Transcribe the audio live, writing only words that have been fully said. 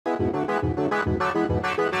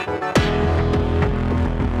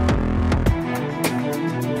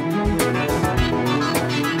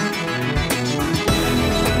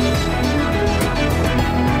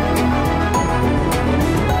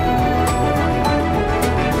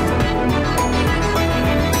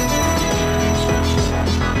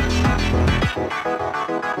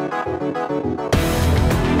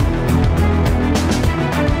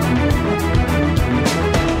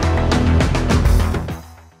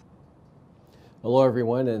Hello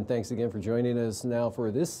everyone, and thanks again for joining us now for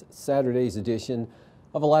this Saturday's edition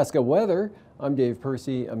of Alaska Weather. I'm Dave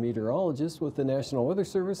Percy, a meteorologist with the National Weather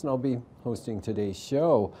Service, and I'll be hosting today's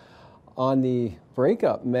show. On the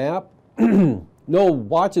breakup map, no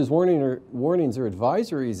watches, warnings, or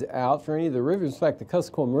advisories out for any of the rivers. In fact, the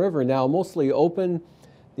Kuskokwim River now mostly open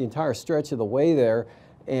the entire stretch of the way there,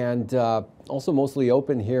 and also mostly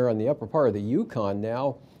open here on the upper part of the Yukon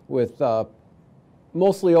now, with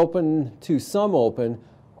mostly open to some open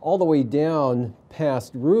all the way down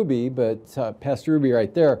past Ruby, but past Ruby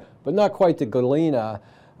right there, but not quite to Galena,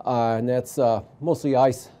 and that's mostly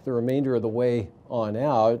ice the remainder of the way on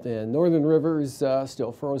out, and northern rivers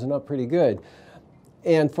still frozen up pretty good.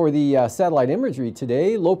 And for the satellite imagery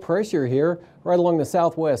today, low pressure here right along the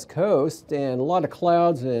southwest coast, and a lot of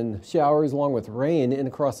clouds and showers along with rain in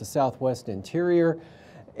across the southwest interior,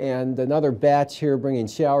 and another batch here bringing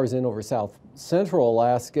showers in over south central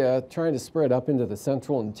Alaska, trying to spread up into the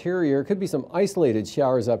central interior. Could be some isolated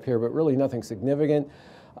showers up here, but really nothing significant.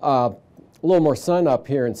 A little more sun up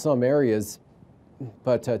here in some areas,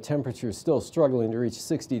 but temperatures still struggling to reach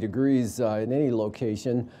 60 degrees in any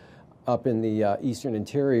location up in the eastern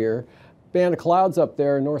interior. Band of clouds up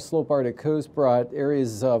there, North Slope Arctic Coast brought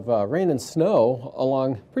areas of rain and snow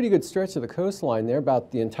along a pretty good stretch of the coastline there.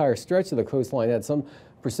 About the entire stretch of the coastline had some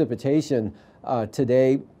precipitation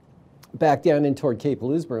today. Back down in toward Cape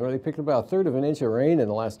Lisburne, where they picked up about a third of an inch of rain in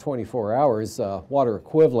the last 24 hours, water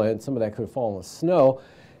equivalent. Some of that could have fallen with snow.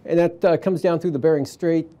 And that comes down through the Bering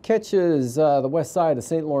Strait, catches the west side of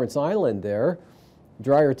St. Lawrence Island there,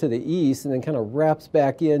 drier to the east, and then kind of wraps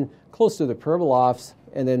back in close to the Pribilofs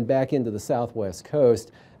and then back into the southwest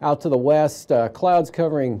coast. Out to the west, clouds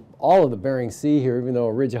covering all of the Bering Sea here, even though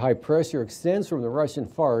a ridge of high pressure extends from the Russian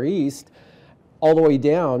Far East all the way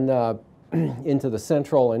down into the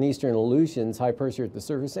central and eastern Aleutians, high pressure at the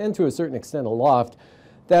surface, and to a certain extent aloft.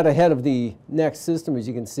 That ahead of the next system, as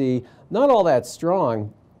you can see, not all that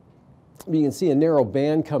strong. You can see a narrow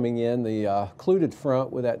band coming in, the occluded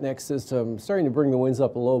front with that next system, starting to bring the winds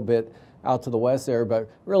up a little bit out to the west there, but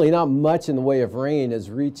really not much in the way of rain has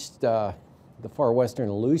reached the far western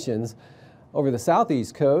Aleutians. Over the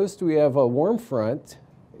southeast coast, we have a warm front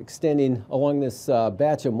extending along this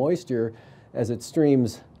batch of moisture as it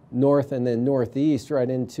streams north and then northeast right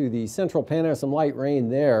into the central Panhandle. Some light rain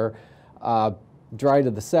there, dry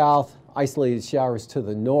to the south, isolated showers to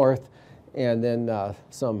the north, and then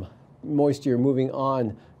some moisture moving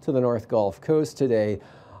on to the North Gulf Coast today.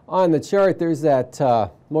 On the chart, there's that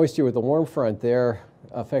moisture with the warm front there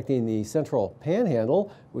affecting the central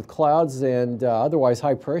Panhandle with clouds and otherwise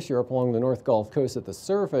high pressure up along the North Gulf Coast at the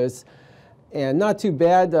surface. And not too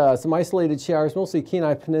bad, some isolated showers, mostly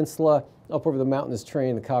Kenai Peninsula, up over the mountainous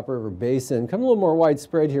terrain, the Copper River Basin. Come a little more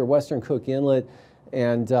widespread here, western Cook Inlet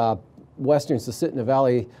and western Susitna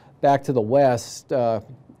Valley back to the west.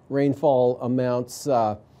 Rainfall amounts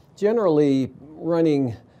generally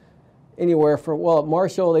running anywhere from, well, at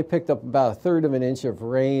Marshall they picked up about a third of an inch of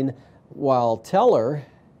rain, while Teller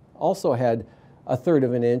also had a third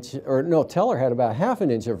of an inch, or no, Teller had about half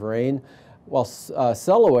an inch of rain, while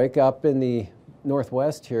Selawik up in the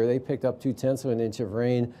northwest here, they picked up 2/10 of an inch of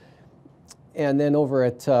rain. And then over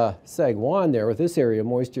at Sagwan there, with this area of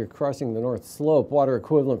moisture crossing the north slope, water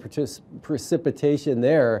equivalent precipitation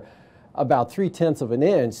there, about 3/10 of an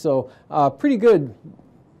inch. So pretty good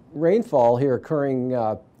rainfall here occurring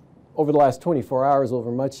over the last 24 hours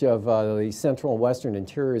over much of the central and western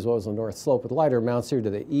interior as well as the north slope, with lighter amounts here to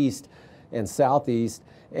the east and southeast.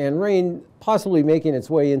 And rain possibly making its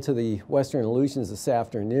way into the western Aleutians this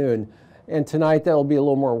afternoon. And tonight that'll be a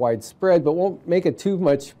little more widespread, but won't make it too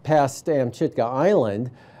much past Amchitka Island,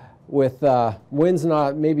 with winds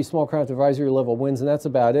not, maybe small craft advisory level winds, and that's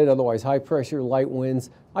about it. Otherwise high pressure, light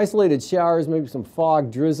winds, isolated showers, maybe some fog,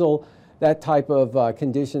 drizzle, that type of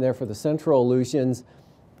condition there for the central Aleutians.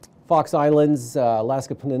 Fox Islands,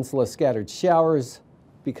 Alaska Peninsula, scattered showers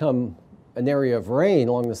become an area of rain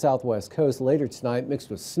along the southwest coast later tonight, mixed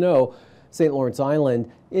with snow. St. Lawrence Island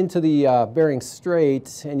into the Bering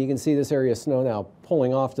Strait, and you can see this area of snow now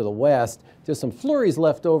pulling off to the west. Just some flurries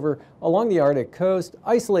left over along the Arctic coast,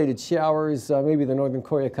 isolated showers, maybe the northern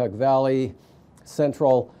Koyukuk Valley,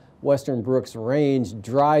 central western Brooks Range,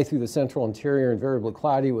 dry through the central interior and variably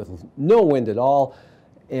cloudy with no wind at all.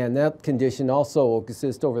 And that condition also will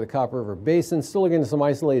exist over the Copper River Basin. Still looking at some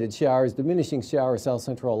isolated showers, diminishing showers south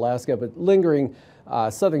central Alaska, but lingering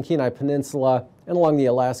southern Kenai Peninsula and along the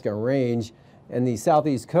Alaska Range. And the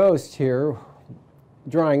southeast coast here,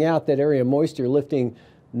 drying out, that area of moisture lifting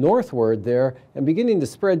northward there and beginning to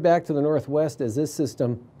spread back to the northwest as this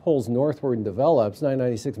system pulls northward and develops.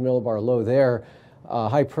 996 millibar low there.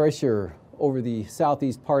 High pressure over the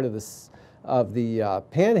southeast part of the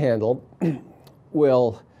panhandle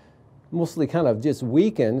will mostly kind of just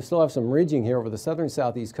weaken. Still have some ridging here over the southern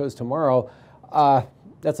southeast coast tomorrow.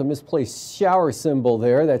 That's a misplaced shower symbol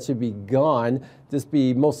there. That should be gone. Just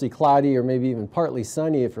be mostly cloudy or maybe even partly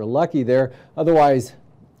sunny if you're lucky there. Otherwise,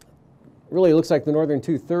 really looks like the northern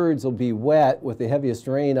 2/3 will be wet with the heaviest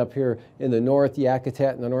rain up here in the north,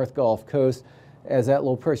 Yakutat and the North Gulf Coast. As that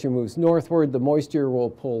low pressure moves northward, the moisture will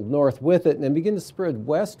pull north with it and then begin to spread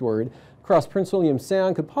westward across Prince William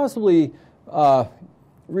Sound. Could possibly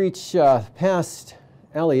reach past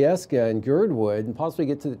Alyeska and Girdwood and possibly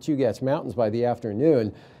get to the Chugach Mountains by the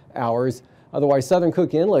afternoon hours. Otherwise, southern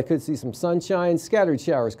Cook Inlet could see some sunshine, scattered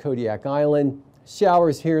showers Kodiak Island,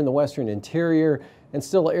 showers here in the western interior, and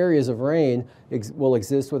still areas of rain will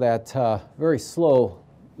exist with that very slow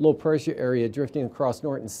low pressure area drifting across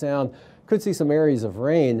Norton Sound. Could see some areas of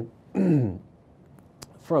rain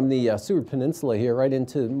from the Seward Peninsula here right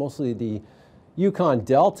into mostly the Yukon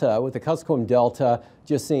Delta, with the Kuskokwim Delta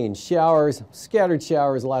just seeing showers, scattered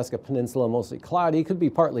showers, Alaska Peninsula mostly cloudy. Could be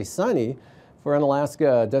partly sunny for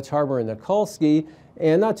Unalaska, Dutch Harbor, and Nikolsky.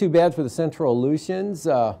 And not too bad for the central Aleutians.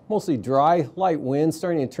 Mostly dry, light winds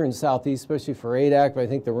starting to turn southeast, especially for Adak, but I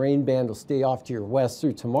think the rain band will stay off to your west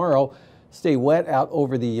through tomorrow. Stay wet out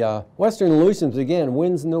over the western Aleutians. Again,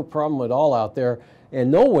 winds no problem at all out there, and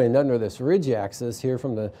no wind under this ridge axis here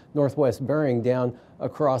from the northwest Bering down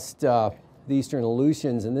across the eastern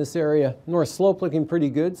Aleutians. In this area, North Slope looking pretty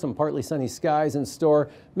good, some partly sunny skies in store,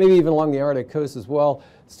 maybe even along the Arctic coast as well.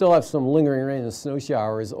 Still have some lingering rain and snow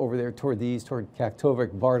showers over there toward the east, toward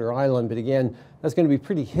Kaktovik, Barter Island, but again, that's going to be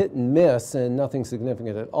pretty hit and miss and nothing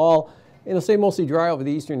significant at all. And it'll stay mostly dry over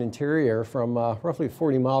the eastern interior from roughly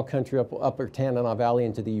 40-mile country up upper Tanana Valley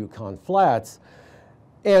into the Yukon Flats.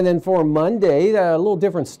 And then for Monday, a little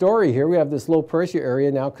different story here. We have this low pressure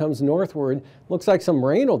area now comes northward. Looks like some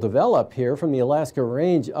rain will develop here from the Alaska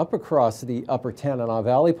Range up across the upper Tanana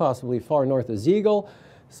Valley, possibly far north of Ziegel.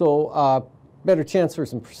 So better chance for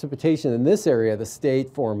some precipitation in this area of the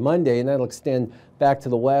state for Monday, and that'll extend back to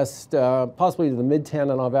the west, possibly to the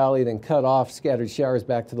mid-Tanana Valley, then cut off, scattered showers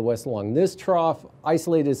back to the west along this trough,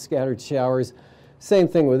 isolated scattered showers. Same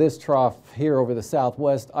thing with this trough here over the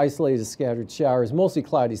southwest, isolated scattered showers, mostly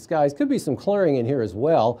cloudy skies. Could be some clearing in here as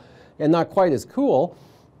well, and not quite as cool.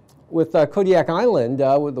 With Kodiak Island,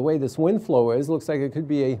 with the way this wind flow is, looks like it could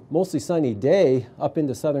be a mostly sunny day up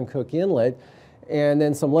into southern Cook Inlet, and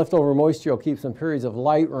then some leftover moisture will keep some periods of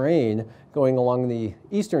light rain going along the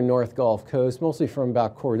eastern North Gulf Coast, mostly from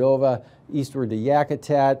about Cordova eastward to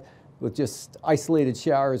Yakutat, with just isolated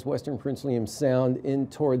showers, western Prince William Sound in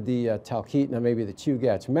toward the Talkeetna, maybe the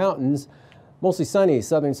Chugach Mountains. Mostly sunny,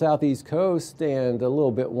 southern southeast coast, and a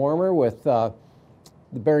little bit warmer with the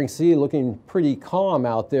Bering Sea looking pretty calm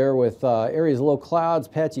out there with areas of low clouds,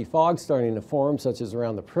 patchy fog starting to form, such as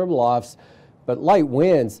around the Pribilofs, but light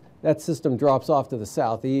winds. That system drops off to the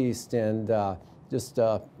southeast, and just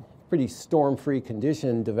pretty storm-free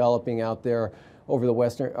condition developing out there over the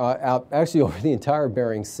western, actually over the entire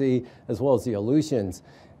Bering Sea, as well as the Aleutians.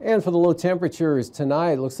 And for the low temperatures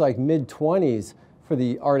tonight, it looks like mid-20s for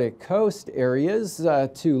the Arctic coast areas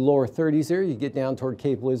to lower 30s here. You get down toward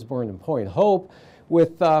Cape Lisburne and Point Hope,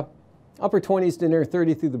 with upper 20s to near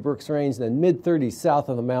 30 through the Brooks Range, then mid-30s south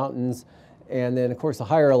of the mountains. And then, of course, the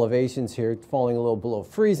higher elevations here falling a little below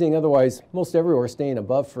freezing. Otherwise, most everywhere staying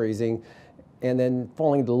above freezing. And then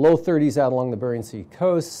falling to low 30s out along the Bering Sea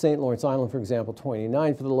coast. St. Lawrence Island, for example,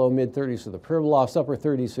 29 for the low, mid-30s for the Pribilofs, upper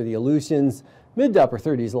 30s for the Aleutians, mid to upper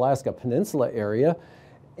 30s Alaska Peninsula area.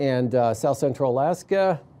 And south central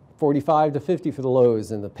Alaska, 45 to 50 for the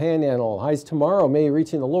lows. And the Panhandle highs tomorrow may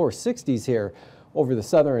reach in the lower 60s here over the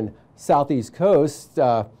southern southeast coast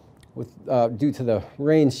due to the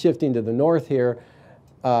rain shifting to the north here.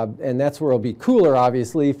 And that's where it'll be cooler,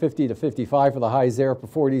 obviously, 50 to 55 for the highs there, upper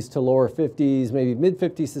 40s to lower 50s, maybe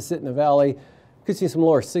mid-50s to sit in the valley. Could see some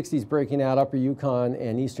lower 60s breaking out, upper Yukon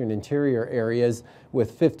and eastern interior areas,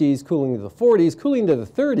 with 50s cooling to the 40s, cooling to the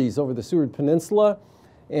 30s over the Seward Peninsula.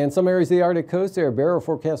 And some areas of the Arctic coast there, Barrow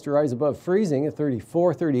forecast to rise above freezing at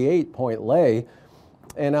 34, 38 Point Lay.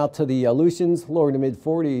 And out to the Aleutians, lower to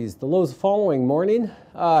mid-40s. The lows following morning,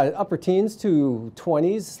 upper teens to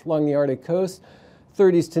 20s along the Arctic coast.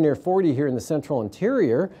 30s to near 40 here in the central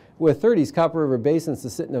interior, with 30s Copper River Basins to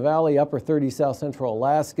Sitna Valley, upper 30s south central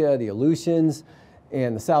Alaska, the Aleutians,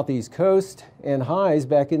 and the southeast coast, and highs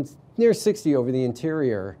back in near 60 over the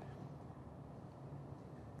interior.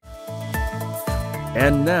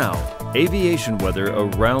 And now, aviation weather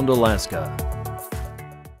around Alaska.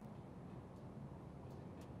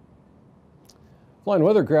 Flying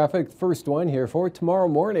weather graphic, first one here for tomorrow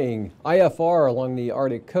morning. IFR along the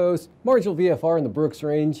Arctic coast, marginal VFR in the Brooks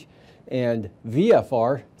Range, and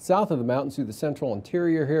VFR south of the mountains through the central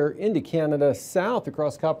interior here into Canada, south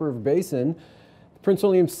across Copper River Basin, Prince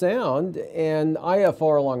William Sound, and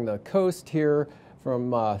IFR along the coast here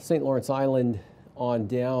from St. Lawrence Island on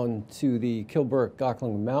down to the Kilbrook,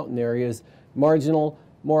 Gauchling mountain areas. Marginal,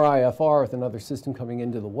 more IFR with another system coming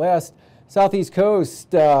into the west. Southeast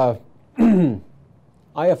coast,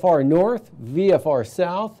 IFR north, VFR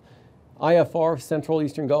south, IFR central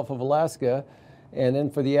eastern Gulf of Alaska. And then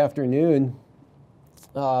for the afternoon,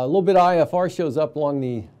 a little bit of IFR shows up along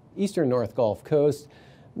the eastern North Gulf coast,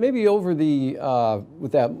 maybe over the,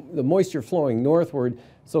 with the moisture flowing northward.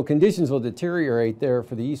 So conditions will deteriorate there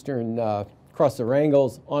for the eastern, across the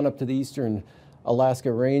Wrangels on up to the eastern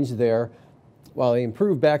Alaska range there. While they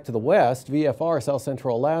improve back to the west, VFR south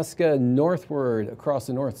central Alaska, northward across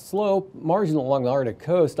the north slope, marginal along the Arctic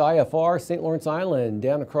coast, IFR St. Lawrence Island,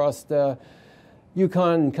 down across the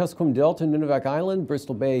Yukon, Kuskokwim Delta, Nunivak Island,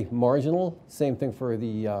 Bristol Bay marginal. Same thing for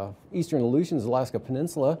the eastern Aleutians, Alaska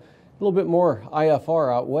Peninsula. A little bit more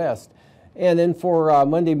IFR out west. And then for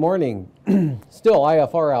Monday morning, still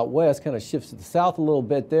IFR out west, kind of shifts to the south a little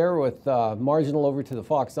bit there with marginal over to the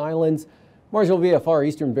Fox Islands. Marginal VFR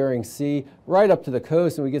eastern Bering Sea, right up to the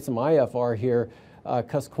coast, and we get some IFR here,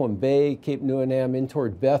 Kuskokwim Bay, Cape Nuanam in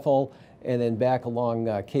toward Bethel, and then back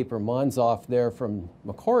along Cape Romanzoff there from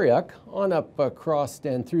Macoriac on up across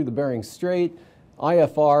and through the Bering Strait.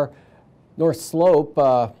 IFR North Slope,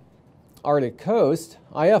 Arctic coast.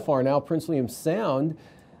 IFR now Prince William Sound,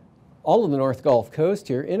 all of the North Gulf Coast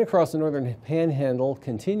here, in across the northern Panhandle,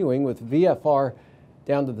 continuing with VFR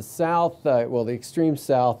down to the south, well, the extreme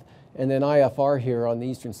south, and then IFR here on the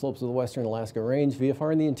eastern slopes of the western Alaska Range.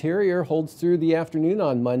 VFR in the interior holds through the afternoon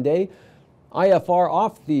on Monday. IFR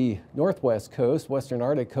off the northwest coast, western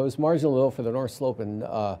Arctic coast, marginal low for the North Slope and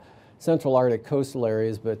central Arctic coastal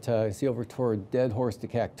areas, but see over toward Dead Horse to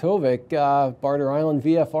Kaktovik. Barter Island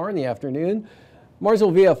VFR in the afternoon.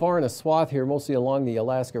 Marginal VFR in a swath here, mostly along the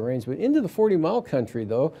Alaska Range, but into the 40-mile country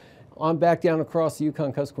though. On back down across the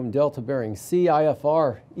Yukon, Kuskokwim Delta, Bering Sea,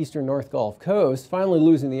 IFR, eastern North Gulf Coast, finally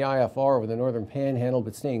losing the IFR over the northern Panhandle,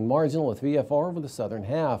 but staying marginal with VFR over the southern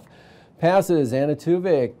half. Passes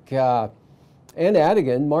Anatuvik and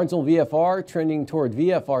Adigan, marginal VFR, trending toward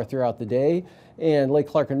VFR throughout the day, and Lake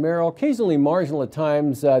Clark and Merrill, occasionally marginal at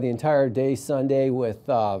times the entire day Sunday, with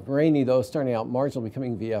rainy though, starting out marginal,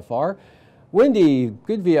 becoming VFR. Windy,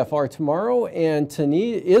 good VFR tomorrow, and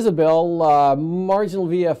Dehne, Isabel, marginal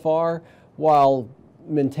VFR, while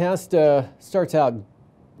Mentasta starts out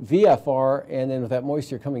VFR, and then with that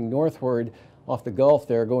moisture coming northward off the Gulf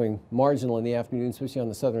there, going marginal in the afternoon, especially on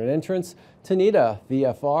the southern entrance. Dehne,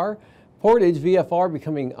 VFR. Portage, VFR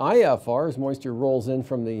becoming IFR as moisture rolls in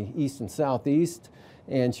from the east and southeast,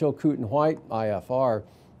 and Chilkoot and White, IFR.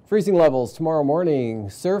 Freezing levels tomorrow morning,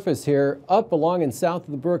 surface here up along and south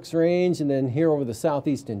of the Brooks Range, and then here over the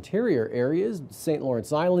southeast interior areas, St.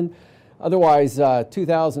 Lawrence Island. Otherwise,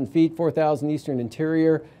 2,000 feet, 4,000 eastern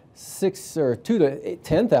interior, 2 to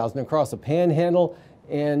 10,000 across the Panhandle,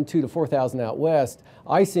 and 2 to 4,000 out west.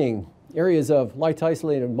 Icing, areas of light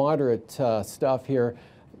isolated moderate stuff here,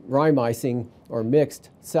 rime icing or mixed,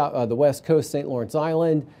 the west coast, St. Lawrence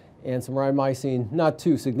Island, and some rime icing, not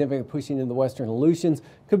too significant, pushing into the western Aleutians.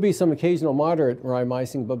 Could be some occasional moderate rime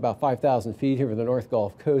icing, but about 5,000 feet here for the North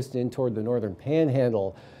Gulf Coast in toward the northern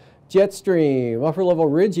Panhandle. Jet stream, upper level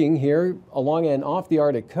ridging here along and off the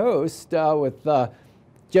Arctic coast with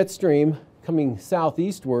jet stream coming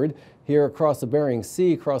southeastward here across the Bering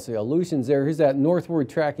Sea, across the Aleutians there. Here's that northward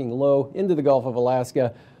tracking low into the Gulf of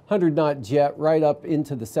Alaska. 100-knot jet right up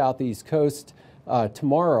into the southeast coast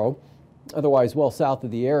tomorrow. Otherwise well south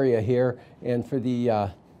of the area here. And for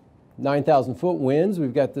the 9,000-foot winds,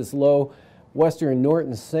 we've got this low western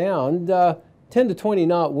Norton Sound. 10 to 20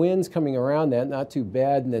 knot winds coming around that, not too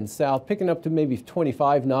bad. And then south, picking up to maybe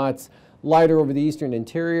 25 knots, lighter over the eastern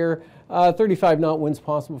interior. 35 knot winds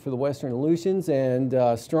possible for the western Aleutians,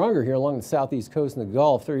 and stronger here along the southeast coast and the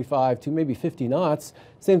Gulf, 35 to maybe 50 knots.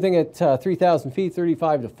 Same thing at 3,000 feet,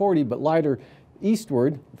 35 to 40, but lighter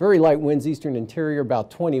eastward. Very light winds eastern interior, about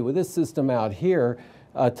 20 with this system out here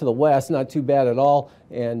to the west, not too bad at all,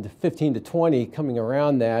 and 15 to 20 coming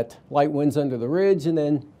around that. Light winds under the ridge, and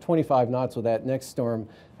then 25 knots with that next storm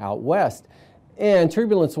out west. And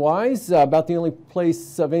turbulence-wise, about the only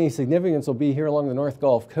place of any significance will be here along the North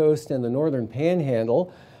Gulf Coast and the northern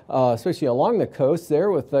Panhandle, especially along the coast there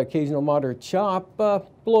with occasional moderate chop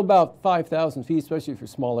below about 5,000 feet, especially for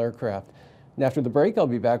small aircraft. And after the break, I'll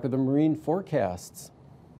be back with the marine forecasts.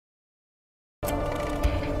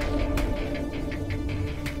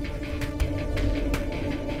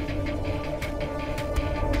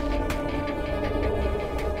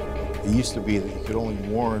 It used to be that you could only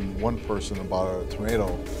warn one person about a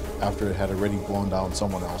tornado after it had already blown down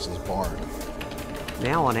someone else's barn.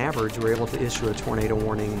 Now, on average, we're able to issue a tornado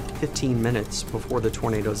warning 15 minutes before the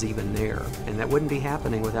tornado's even there, and that wouldn't be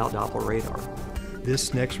happening without Doppler radar. This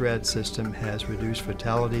NexRad system has reduced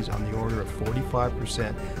fatalities on the order of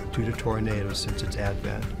 45% due to tornadoes since its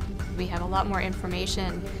advent. We have a lot more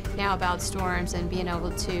information now about storms and being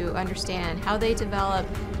able to understand how they develop,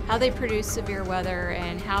 how they produce severe weather,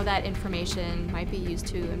 and how that information might be used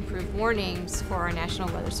to improve warnings for our National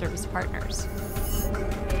Weather Service partners.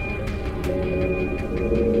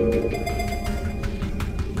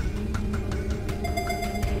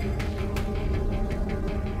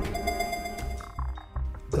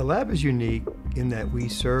 The lab is unique in that we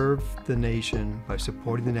serve the nation by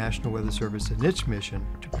supporting the National Weather Service in its mission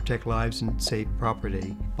to protect lives and safe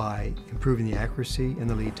property by improving the accuracy and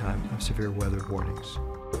the lead time of severe weather warnings.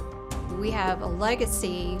 We have a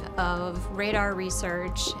legacy of radar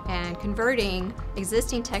research and converting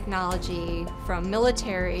existing technology from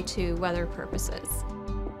military to weather purposes.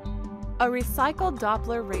 A recycled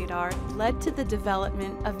Doppler radar led to the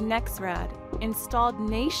development of NexRad, installed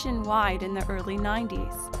nationwide in the early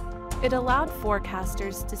 90s. It allowed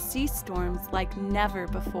forecasters to see storms like never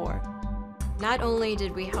before. Not only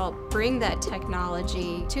did we help bring that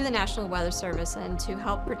technology to the National Weather Service and to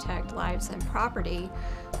help protect lives and property,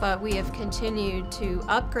 but we have continued to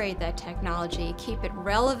upgrade that technology, keep it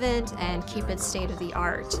relevant, and keep it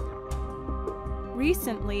state-of-the-art.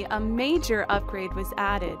 Recently, a major upgrade was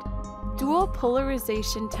added. Dual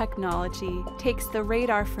polarization technology takes the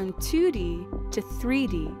radar from 2D to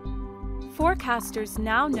 3D. Forecasters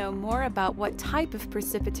now know more about what type of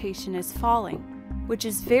precipitation is falling, which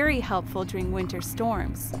is very helpful during winter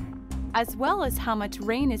storms, as well as how much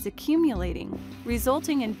rain is accumulating,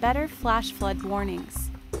 resulting in better flash flood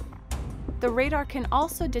warnings. The radar can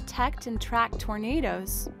also detect and track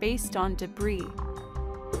tornadoes based on debris.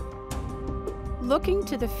 Looking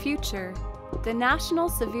to the future, the National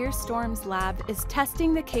Severe Storms Lab is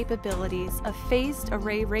testing the capabilities of phased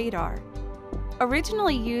array radar.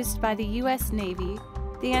 Originally used by the U.S. Navy,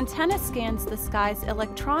 the antenna scans the skies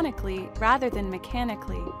electronically rather than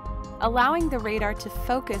mechanically, allowing the radar to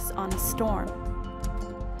focus on a storm.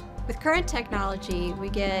 With current technology, we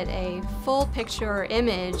get a full picture or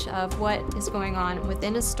image of what is going on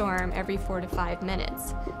within a storm every 4 to 5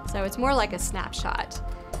 minutes. So it's more like a snapshot.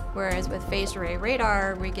 Whereas with phased array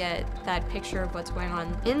radar, we get that picture of what's going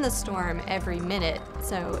on in the storm every minute,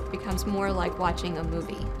 so it becomes more like watching a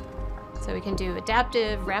movie. So we can do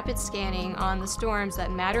adaptive, rapid scanning on the storms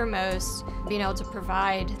that matter most, being able to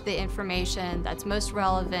provide the information that's most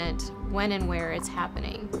relevant when and where it's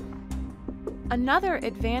happening. Another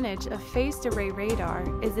advantage of phased array radar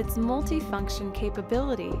is its multifunction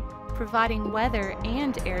capability, providing weather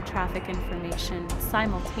and air traffic information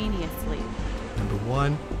simultaneously. Number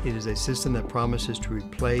one, it is a system that promises to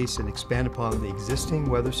replace and expand upon the existing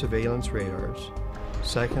weather surveillance radars.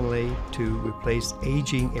 Secondly, to replace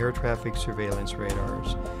aging air traffic surveillance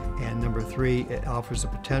radars. And number three, it offers a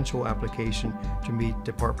potential application to meet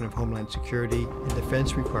Department of Homeland Security and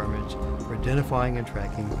defense requirements for identifying and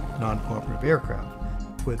tracking non-cooperative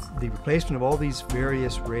aircraft. With the replacement of all these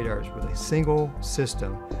various radars with a single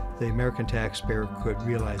system, the American taxpayer could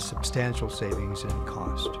realize substantial savings in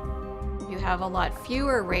cost. You have a lot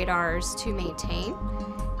fewer radars to maintain,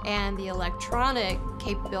 and the electronic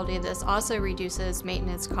capability of this also reduces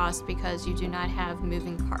maintenance costs because you do not have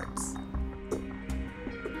moving parts.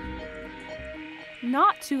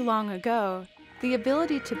 Not too long ago, the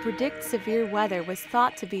ability to predict severe weather was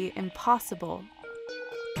thought to be impossible.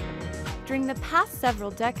 During the past several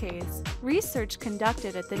decades, research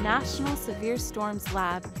conducted at the National Severe Storms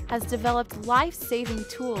Lab has developed life-saving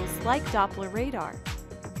tools like Doppler radar.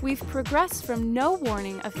 We've progressed from no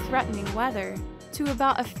warning of threatening weather to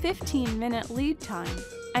about a 15-minute lead time,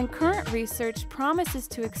 and current research promises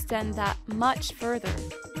to extend that much further.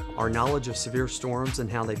 Our knowledge of severe storms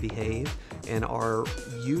and how they behave, and our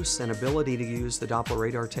use and ability to use the Doppler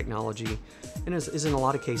radar technology is in a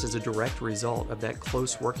lot of cases a direct result of that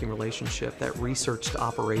close working relationship, that research to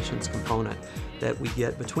operations component that we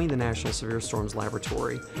get between the National Severe Storms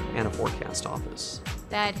Laboratory and a forecast office.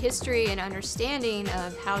 That history and understanding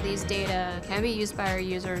of how these data can be used by our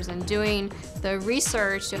users and doing the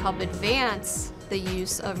research to help advance the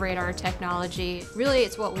use of radar technology, really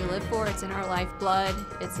it's what we live for, it's in our lifeblood,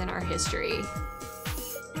 it's in our history.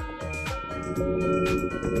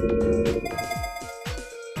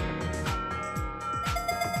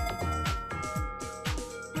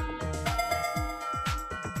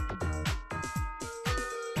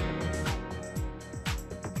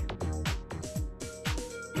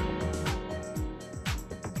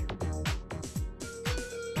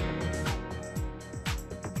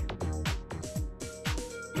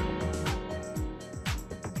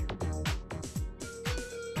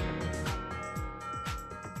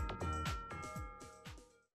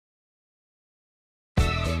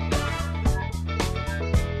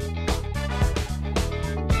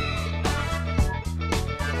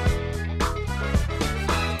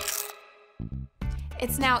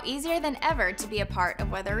 It's now easier than ever to be a part of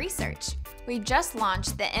weather research. We just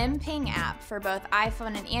launched the mPing app for both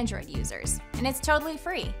iPhone and Android users, and it's totally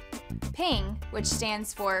free. PING, which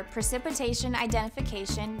stands for Precipitation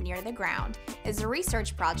Identification Near the Ground, is a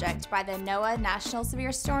research project by the NOAA National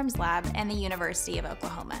Severe Storms Lab and the University of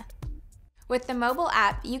Oklahoma. With the mobile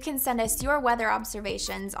app, you can send us your weather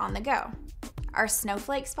observations on the go. Are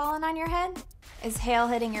snowflakes falling on your head? Is hail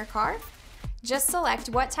hitting your car? Just select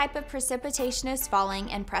what type of precipitation is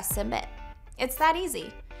falling and press submit. It's that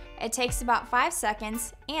easy. It takes about 5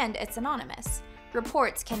 seconds and it's anonymous.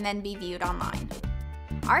 Reports can then be viewed online.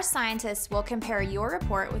 Our scientists will compare your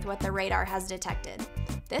report with what the radar has detected.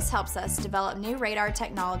 This helps us develop new radar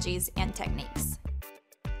technologies and techniques.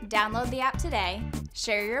 Download the app today,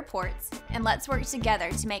 share your reports, and let's work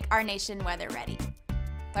together to make our nation weather ready.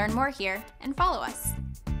 Learn more here and follow us.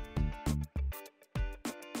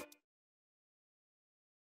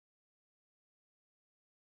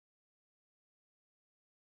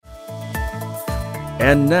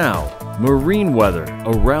 And now, marine weather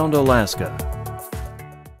around Alaska.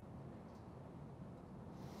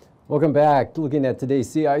 Welcome back. Looking at today's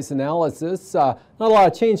sea ice analysis. Not a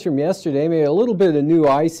lot of change from yesterday. Maybe a little bit of new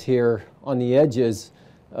ice here on the edges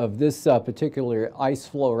of this particular ice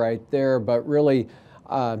flow right there, but really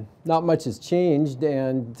not much has changed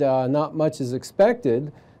and not much is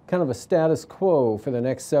expected. Kind of a status quo for the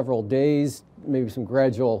next several days, maybe some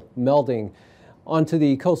gradual melting. Onto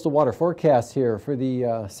the coastal water forecast here for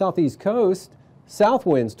the southeast coast. South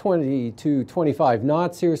winds 20 to 25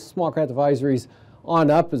 knots here. Small craft advisories on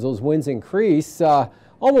up as those winds increase.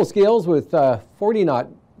 Almost gales with 40 knot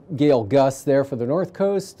gale gusts there for the north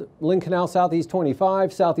coast. Lynn Canal southeast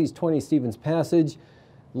 25, southeast 20 Stevens Passage.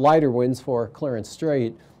 Lighter winds for Clarence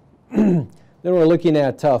Strait. Then we're looking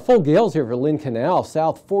at full gales here for Lynn Canal,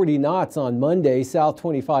 south 40 knots on Monday, south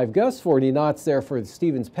 25 gusts, 40 knots there for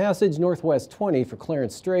Stevens Passage, northwest 20 for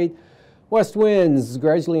Clarence Strait. West winds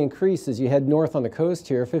gradually increase as you head north on the coast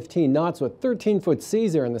here, 15 knots with 13-foot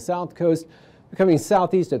seas there on the south coast, becoming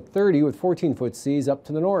southeast at 30 with 14-foot seas up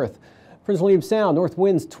to the north. Prince William Sound, north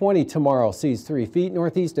winds 20 tomorrow, seas 3 feet,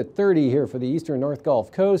 northeast at 30 here for the eastern North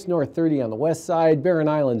Gulf Coast, north 30 on the west side, Barren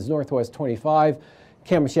Islands, northwest 25.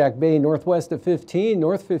 Kamishak Bay northwest of 15,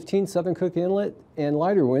 north 15 Southern Cook Inlet, and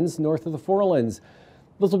lighter winds north of the Forelands.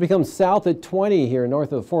 Those will become south at 20 here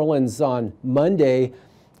north of the Forelands on Monday.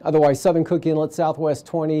 Otherwise, Southern Cook Inlet southwest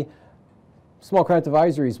 20. Small craft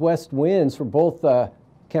advisories, west winds for both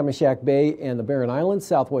Kamishak Bay and the Barren Islands,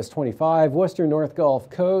 southwest 25. Western North Gulf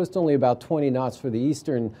Coast, only about 20 knots for the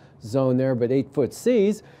eastern zone there, but 8-foot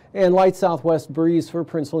seas. And light southwest breeze for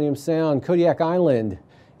Prince William Sound. Kodiak Island,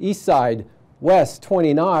 east side, west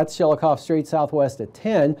 20 knots, Shelikof Strait southwest at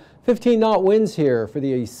 10. 15-knot winds here for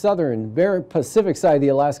the southern Pacific side of the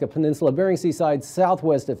Alaska Peninsula. Bering Sea side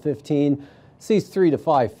southwest at 15, seas 3 to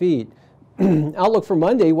 5 feet. Outlook for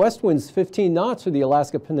Monday, west winds 15 knots for the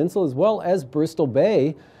Alaska Peninsula as well as Bristol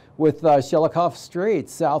Bay with Shelikof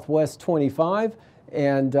Strait southwest 25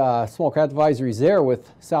 and small craft advisories there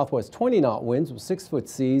with southwest 20-knot winds with 6-foot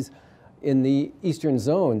seas in the eastern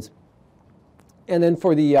zones. And then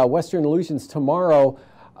for the western Aleutians tomorrow,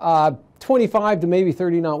 25 to maybe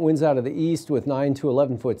 30-knot winds out of the east with 9 to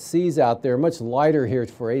 11-foot seas out there. Much lighter here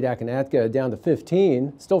for Adak and Atka, down to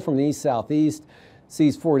 15. Still from the east-southeast,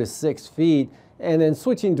 seas 4 to 6 feet. And then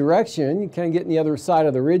switching direction, you kind of getting the other side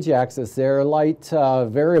of the ridge axis there. Light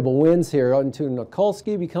variable winds here into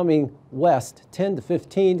Nikolsky, becoming west 10 to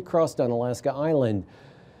 15 across on Alaska Island.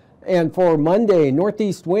 And for Monday,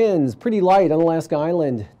 northeast winds, pretty light on Alaska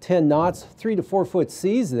Island, 10 knots, 3 to 4 foot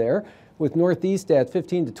seas there, with northeast at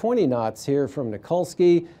 15 to 20 knots here from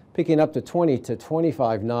Nikolsky, picking up to 20 to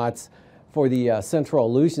 25 knots for the central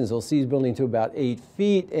Aleutians. Those seas building to about 8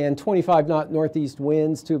 feet, and 25-knot northeast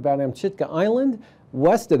winds to about Amchitka Island.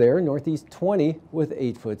 West of there, northeast 20 with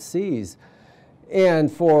 8-foot seas.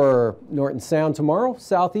 And for Norton Sound tomorrow,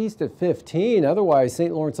 southeast at 15, otherwise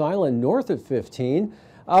St. Lawrence Island north at 15.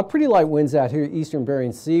 Pretty light winds out here, eastern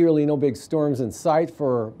Bering Sea. Really no big storms in sight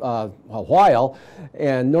for a while.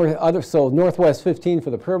 And northwest 15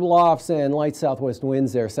 for the Pribilofs and light southwest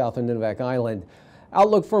winds there south of Nunivak Island.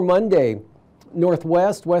 Outlook for Monday,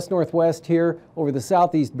 northwest, west-northwest here over the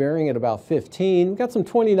southeast Bering at about 15. We've got some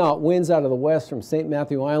 20-knot winds out of the west from St.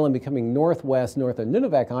 Matthew Island becoming northwest north of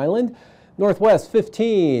Nunivak Island. Northwest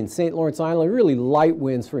 15, St. Lawrence Island, really light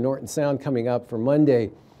winds for Norton Sound coming up for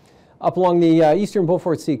Monday. Up along the eastern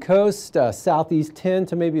Beaufort Sea coast, southeast 10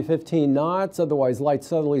 to maybe 15 knots, otherwise light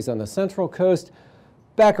southerlies on the central coast.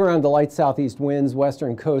 Back around the light southeast winds,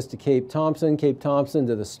 western coast to Cape Thompson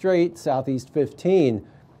to the Strait, southeast 15.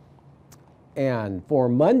 And for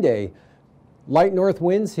Monday, Light north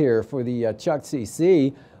winds here for the Chukchi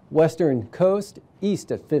Sea. Western coast east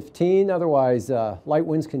at 15. Otherwise, light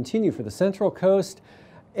winds continue for the central coast.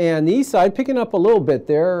 And the east side picking up a little bit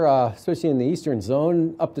there, especially in the eastern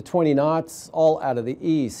zone, up to 20 knots, all out of the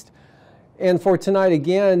east. And for tonight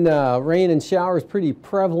again, rain and showers pretty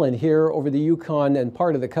prevalent here over the Yukon and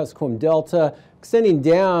part of the Kuskokwim Delta. Extending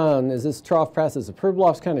down as this trough passes the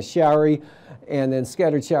Pribilofs, kind of showery, and then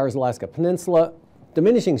scattered showers Alaska Peninsula.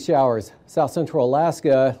 Diminishing showers south central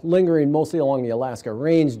Alaska, lingering mostly along the Alaska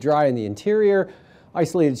Range, dry in the interior.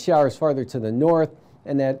 Isolated showers farther to the north,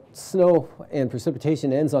 and that snow and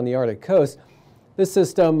precipitation ends on the Arctic coast. This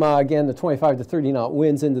system, again, the 25 to 30 knot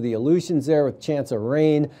winds into the Aleutians there with chance of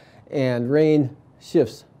rain, and rain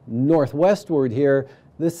shifts northwestward here.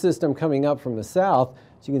 This system coming up from the south,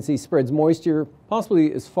 as you can see, spreads moisture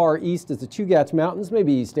possibly as far east as the Chugach Mountains,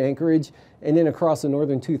 maybe East Anchorage, and then across the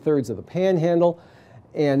northern 2/3 of the Panhandle.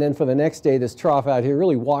 And then for the next day, this trough out here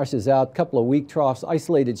really washes out. A couple of weak troughs,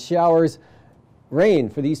 isolated showers, rain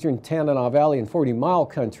for the eastern Tanana Valley and 40 Mile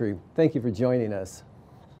Country. Thank you for joining us.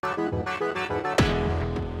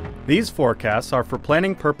 These forecasts are for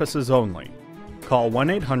planning purposes only. Call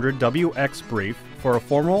 1-800-WX-BRIEF for a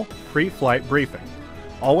formal pre-flight briefing.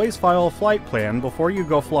 Always file a flight plan before you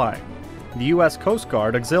go flying. The U.S. Coast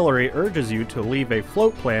Guard Auxiliary urges you to leave a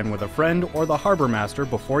float plan with a friend or the harbor master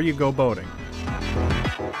before you go boating.